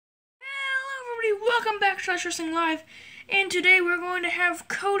welcome back to Olw Wrestling Live, and today we're going to have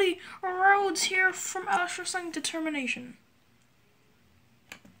Cody Rhodes here from Olw Wrestling Determination.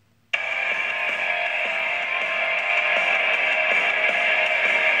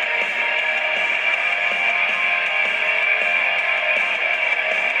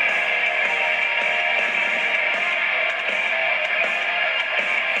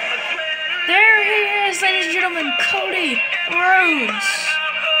 There he is, ladies and gentlemen, Cody Rhodes.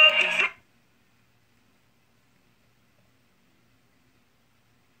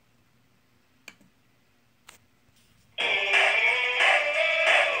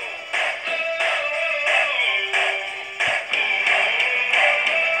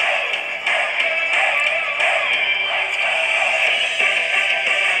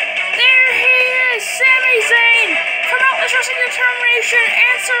 Determination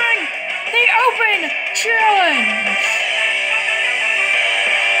answering the open challenge.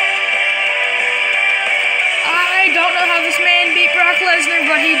 I don't know how this man beat Brock Lesnar,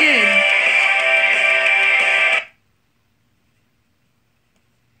 but he did.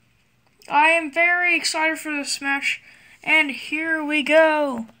 I am very excited for this match, and here we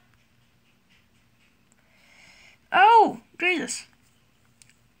go. Oh, Jesus.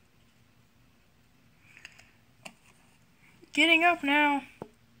 Getting up now.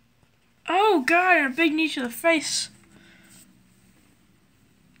 Oh God, and a big knee to the face.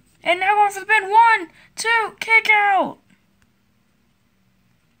 And now going for the pin. 1, 2, kick out.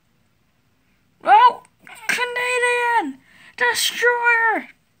 Oh, Canadian Destroyer.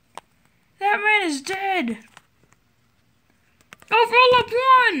 That man is dead. Oh, roll up.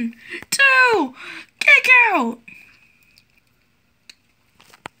 1, 2, kick out.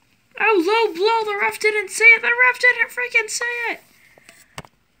 Oh, low blow, the ref didn't see it. The ref didn't freaking see it.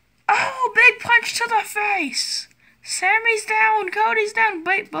 Oh, big punch to the face. Sammy's down, Cody's down.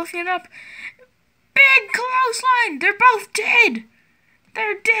 Wait, both getting up. Big clothesline. They're both dead.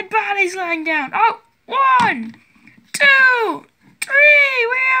 They're dead bodies lying down. Oh, 1, 2, 3.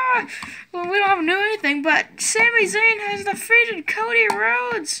 We don't have to do anything, but Sami Zayn has defeated Cody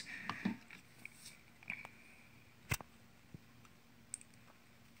Rhodes.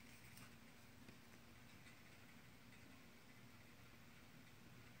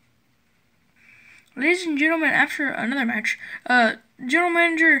 Ladies and gentlemen, after another match, General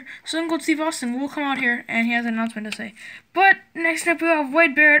Manager Stone Cold Steve Austin will come out here, and he has an announcement to say. But next up, we have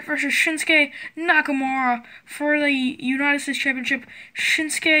Wade Barrett versus Shinsuke Nakamura for the United States Championship.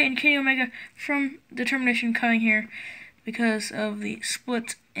 Shinsuke and Kenny Omega from Determination coming here because of the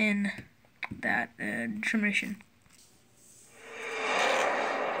split in that Determination.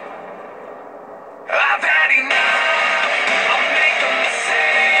 I've had enough.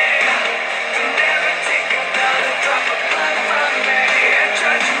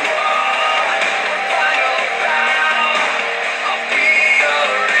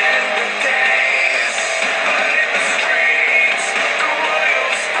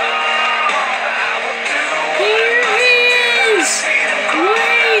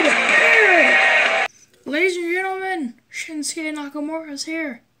 Ladies and gentlemen, Shinsuke Nakamura is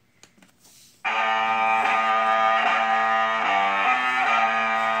here.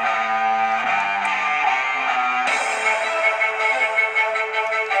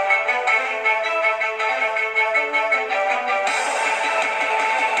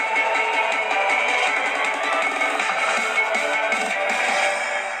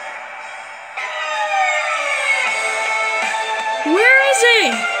 Where is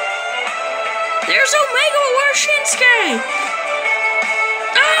he? There's Omega. Where's Shinsuke?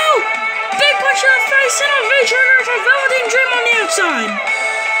 Oh! Big punch to the face and a V-trigger for Velveteen Dream on the outside.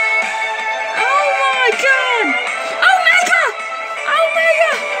 Oh my God! Omega!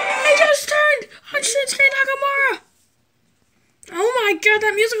 Omega! He just turned on Shinsuke Nakamura. Oh my God,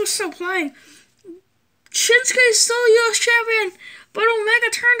 that music was still playing. Shinsuke is still U.S. champion, but Omega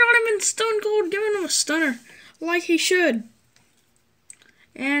turned on him and Stone Cold giving him a stunner, like he should.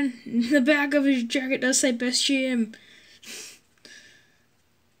 And the back of his jacket does say Best GM.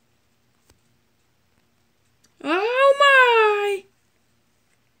 Oh my!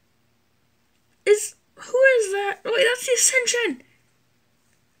 Who is that? Wait, that's the Ascension.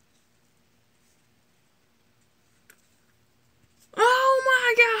 Oh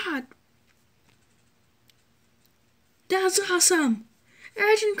my God! That's awesome.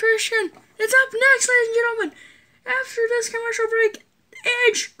 Edge and Christian. It's up next, ladies and gentlemen. After this commercial break,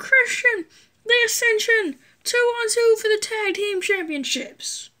 Edge, Christian, the Ascension, 2-on-2 for the Tag Team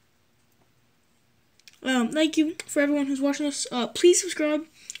Championships. Thank you for everyone who's watching this. Please subscribe.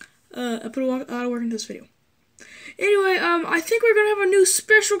 I put a lot of work into this video. Anyway, I think we're gonna have a new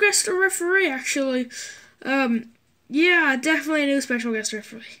special guest referee, actually. Yeah, definitely a new special guest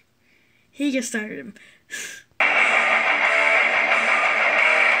referee. He gets started him.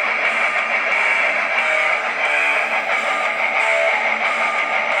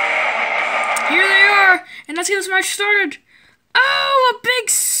 Here they are, and let's get this match started. Oh, a big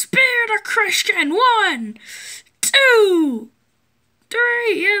spear to Christian. 1, 2, 3.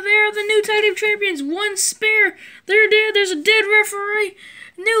 Yeah, they are the new tag team champions. 1 spear. They're dead. There's a dead referee.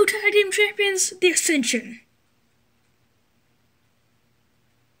 New tag team champions, the Ascension.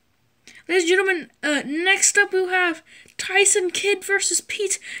 Ladies and gentlemen, next up we'll have Tyson Kidd versus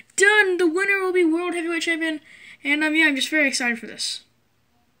Pete Dunne. The winner will be World Heavyweight Champion. And yeah, I'm just very excited for this.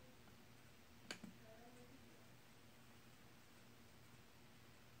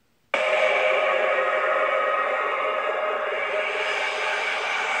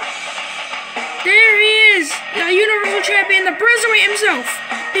 There he is, the Universal Champion, the Bruiserweight himself,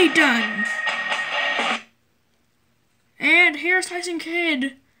 Pete Dunne. And here's Tyson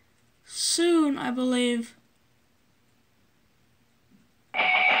Kidd. Soon, I believe.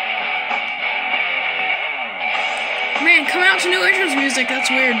 Man, come out to new entrance music. That's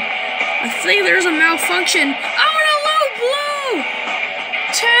weird. I think there's a malfunction. Oh, and a low blow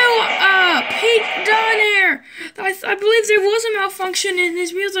to Pete Dunne here. I believe there was a malfunction in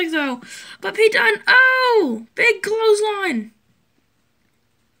his music though. But Pete Dunne, oh, big clothesline.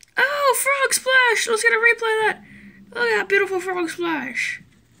 Oh, frog splash. Let's get a replay of that. Look at that beautiful frog splash.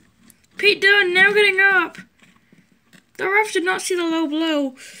 Pete Dunne now getting up. The ref did not see the low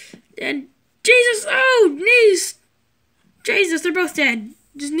blow. And Jesus, oh, knees. Jesus, they're both dead.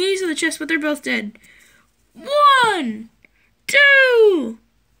 Just knees to the chest, but they're both dead. 1, 2,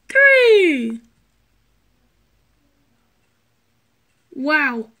 3.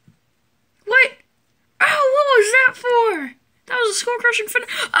 Wow. What? Oh, what was that for? That was a skull-crushing finale.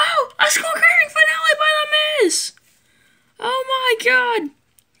 Oh, a skull-crushing finale by The Miz. Oh my God.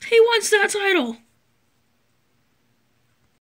 He wants that title.